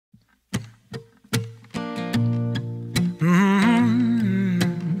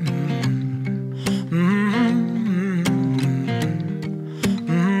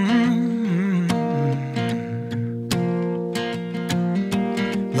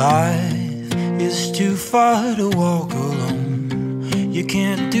Life is too far to walk alone. You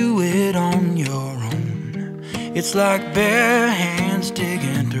can't do it on your own. It's like bare hands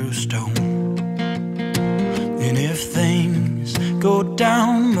digging through stone. And if things go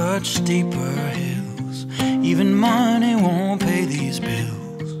down much steeper hills, even money won't pay these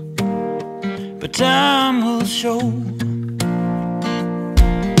bills. But time will show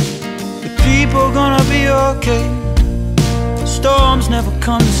that people gonna be okay. Storms never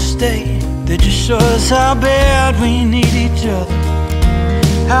come to stay. They just show us how bad we need each other,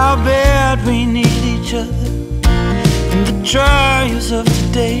 how bad we need each other. And the trials of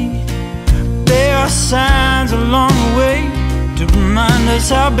today, there are signs along the way to remind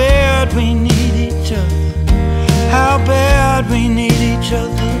us how bad we need each other, how bad we need each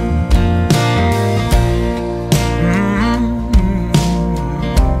other.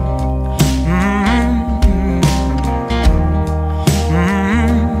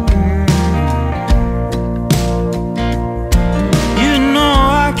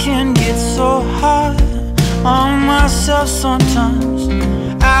 On myself sometimes.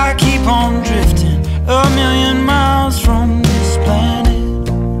 I keep on drifting a million miles from this planet.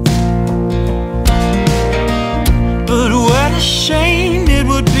 But what a shame it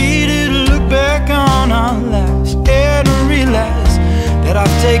would be to look back on our lives and realize that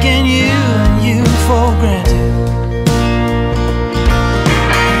I've taken you and you for granted.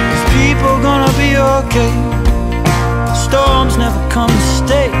 'Cause people gonna be okay. Storms never come to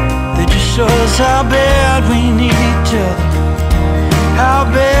stay. They just show us how bad we need each other, how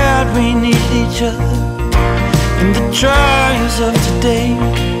bad we need each other. And the trials of today,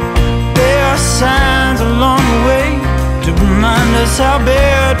 there are signs along the way to remind us how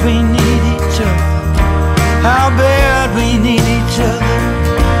bad we need each other, how bad we need each other.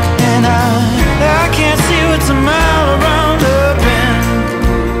 And I can't see what's a mile around the bend.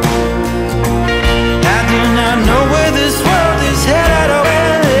 I do not know where this world is headed or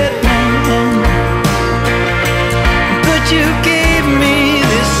where it ends. But you gave me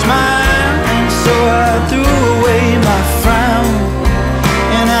this smile, and so I threw away my frown.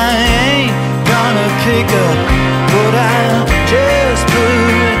 And I ain't gonna pick up what I just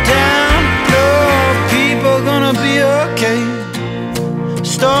put down. No, people gonna be okay.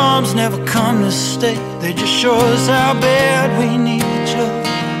 Storms never come to stay. They just show us how bad we need each other,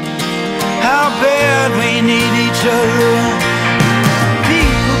 how bad we need each other.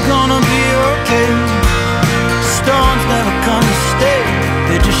 People gonna be okay. Storms never come to stay.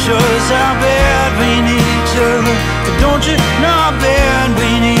 They just show us how bad we need each other. But don't you know how bad